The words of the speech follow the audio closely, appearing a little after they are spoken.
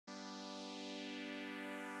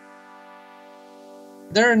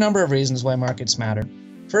There are a number of reasons why markets matter.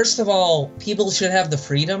 First of all, people should have the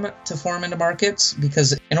freedom to form into markets,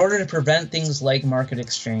 because in order to prevent things like market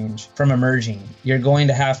exchange from emerging, you're going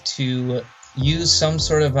to have to use some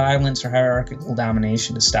sort of violence or hierarchical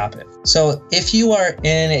domination to stop it. So if you are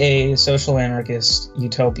in a social anarchist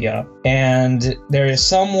utopia and there is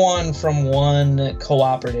someone from one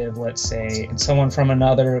cooperative, let's say, and someone from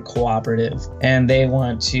another cooperative, and they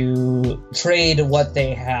want to trade what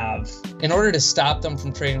they have, in order to stop them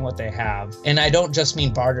from trading what they have, and I don't just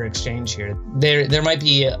mean barter exchange here, there might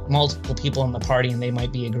be multiple people in the party and they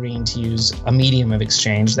might be agreeing to use a medium of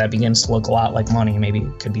exchange that begins to look a lot like money. Maybe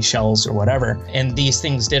it could be shells or whatever. And these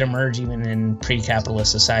things did emerge even in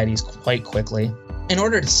pre-capitalist societies quite quickly. In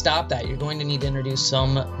order to stop that, you're going to need to introduce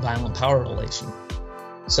some violent power relation.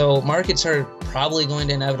 So markets are probably going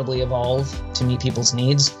to inevitably evolve to meet people's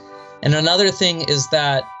needs. And another thing is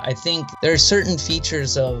that I think there are certain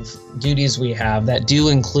features of duties we have that do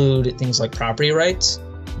include things like property rights.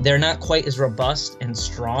 They're not quite as robust and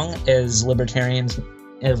strong as libertarians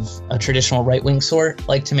of a traditional right-wing sort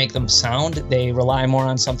like to make them sound. They rely more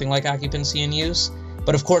on something like occupancy and use.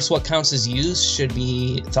 But of course, what counts as use should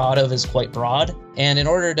be thought of as quite broad. And in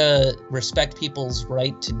order to respect people's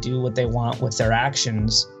right to do what they want with their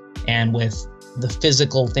actions and with the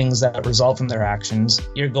physical things that result from their actions,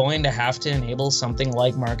 you're going to have to enable something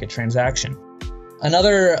like market transaction.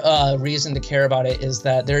 Another reason to care about it is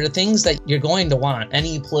that there are things that you're going to want,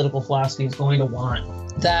 any political philosophy is going to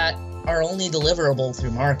want, that are only deliverable through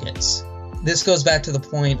markets. This goes back to the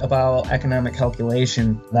point about economic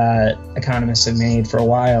calculation that economists have made for a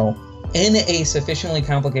while. In a sufficiently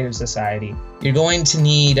complicated society, you're going to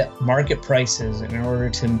need market prices in order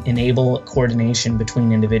to enable coordination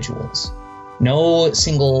between individuals. No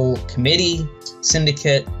single committee,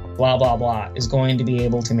 syndicate, blah, blah, blah, is going to be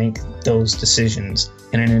able to make those decisions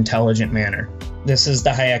in an intelligent manner. This is the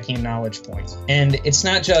Hayekian knowledge point. And it's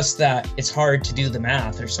not just that it's hard to do the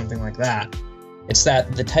math or something like that. It's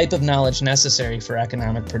that the type of knowledge necessary for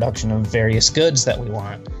economic production of various goods that we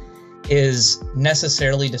want is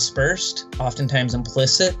necessarily dispersed, oftentimes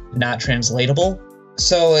implicit, not translatable.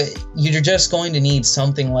 So you're just going to need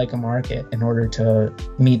something like a market in order to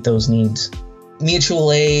meet those needs.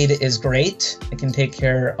 Mutual aid is great. It can take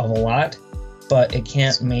care of a lot, but it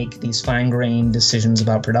can't make these fine-grained decisions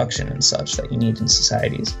about production and such that you need in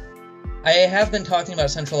societies. I have been talking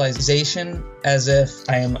about centralization as if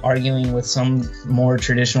I am arguing with some more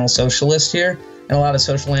traditional socialist here, and a lot of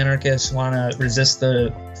social anarchists want to resist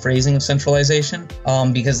the phrasing of centralization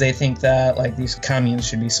because they think that like these communes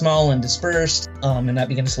should be small and dispersed, and that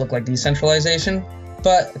begins to look like decentralization.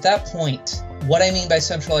 But at that point, what I mean by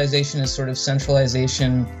centralization is sort of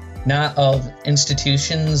centralization not of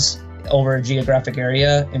institutions over a geographic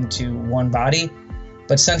area into one body,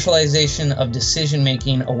 but centralization of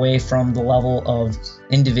decision-making away from the level of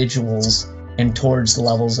individuals and towards the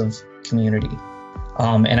levels of community.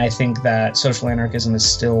 And I think that social anarchism is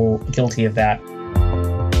still guilty of that.